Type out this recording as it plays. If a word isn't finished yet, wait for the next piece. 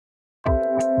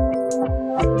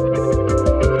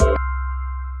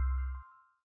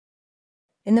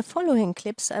In the following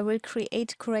clips, I will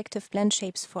create corrective blend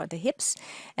shapes for the hips,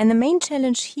 and the main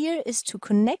challenge here is to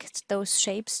connect those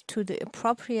shapes to the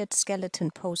appropriate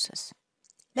skeleton poses.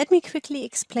 Let me quickly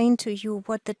explain to you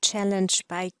what the challenge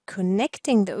by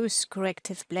connecting those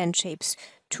corrective blend shapes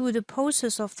to the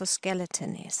poses of the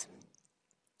skeleton is.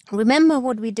 Remember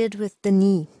what we did with the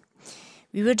knee.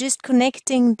 We were just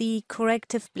connecting the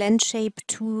corrective blend shape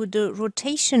to the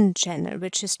rotation channel,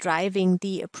 which is driving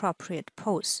the appropriate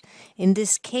pose. In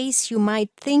this case, you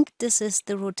might think this is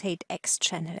the rotate X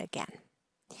channel again.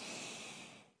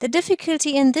 The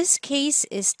difficulty in this case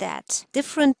is that,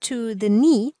 different to the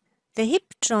knee, the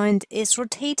hip joint is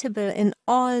rotatable in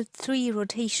all three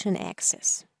rotation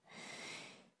axes.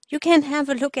 You can have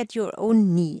a look at your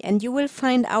own knee and you will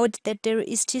find out that there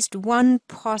is just one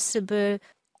possible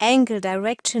angle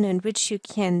direction in which you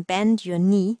can bend your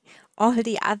knee. All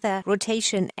the other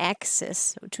rotation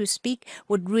axes, so to speak,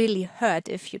 would really hurt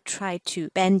if you try to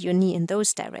bend your knee in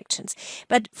those directions.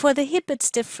 But for the hip it's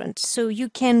different, so you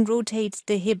can rotate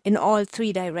the hip in all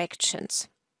three directions.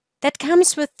 That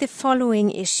comes with the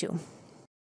following issue.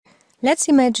 Let's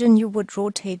imagine you would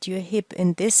rotate your hip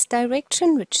in this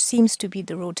direction, which seems to be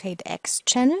the rotate X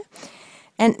channel.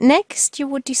 And next you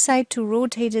would decide to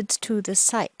rotate it to the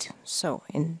side, so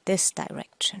in this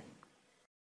direction.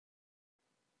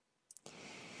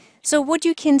 So what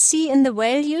you can see in the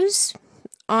values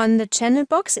on the channel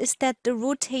box is that the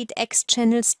rotate X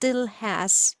channel still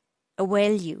has a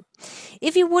value.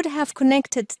 If you would have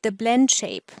connected the blend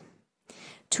shape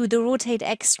to the rotate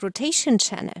X rotation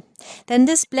channel, then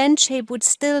this blend shape would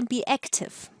still be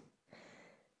active.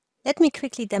 Let me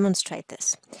quickly demonstrate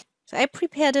this. So I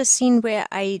prepared a scene where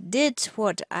I did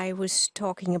what I was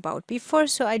talking about before,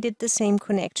 so I did the same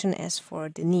connection as for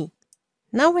the knee.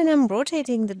 Now when I'm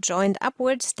rotating the joint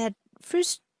upwards, that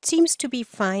first seems to be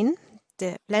fine.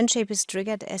 The blend shape is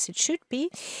triggered as it should be.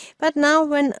 But now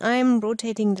when I'm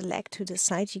rotating the leg to the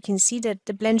side, you can see that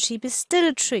the blend shape is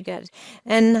still triggered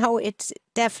and how it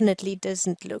definitely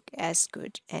doesn't look as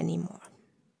good anymore.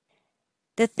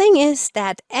 The thing is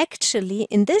that actually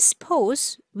in this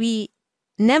pose, we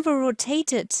never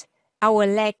rotated our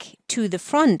leg to the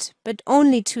front, but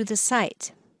only to the side.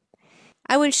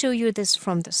 I will show you this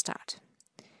from the start.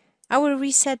 I will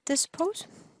reset this pose.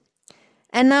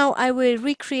 And now I will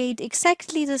recreate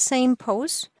exactly the same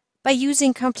pose by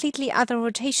using completely other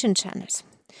rotation channels.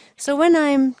 So when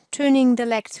I'm turning the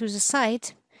leg to the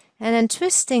side and then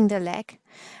twisting the leg,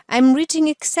 I'm reaching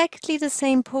exactly the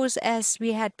same pose as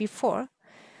we had before.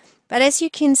 But as you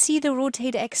can see, the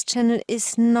rotate X channel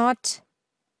is not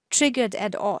triggered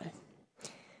at all.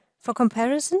 For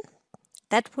comparison,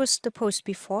 that was the pose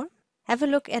before. Have a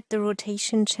look at the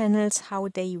rotation channels, how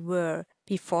they were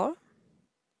before.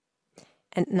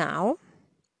 And now,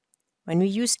 when we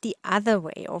use the other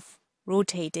way of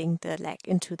rotating the leg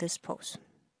into this pose.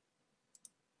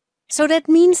 So that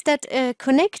means that a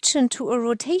connection to a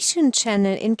rotation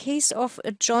channel in case of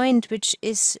a joint which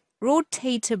is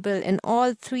rotatable in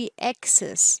all three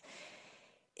axes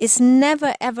is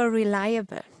never ever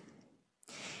reliable.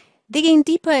 Digging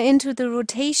deeper into the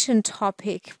rotation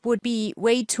topic would be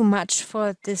way too much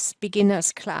for this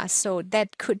beginner's class, so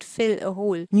that could fill a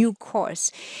whole new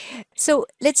course. So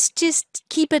let's just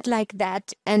keep it like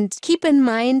that and keep in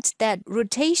mind that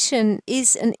rotation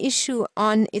is an issue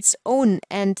on its own,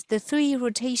 and the three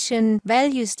rotation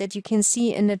values that you can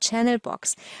see in the channel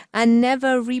box are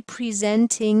never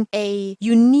representing a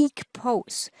unique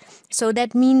pose. So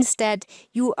that means that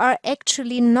you are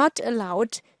actually not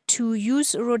allowed to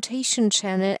use a rotation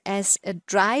channel as a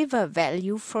driver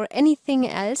value for anything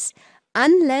else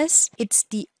unless it's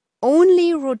the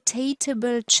only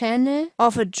rotatable channel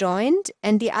of a joint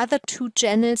and the other two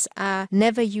channels are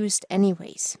never used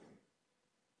anyways.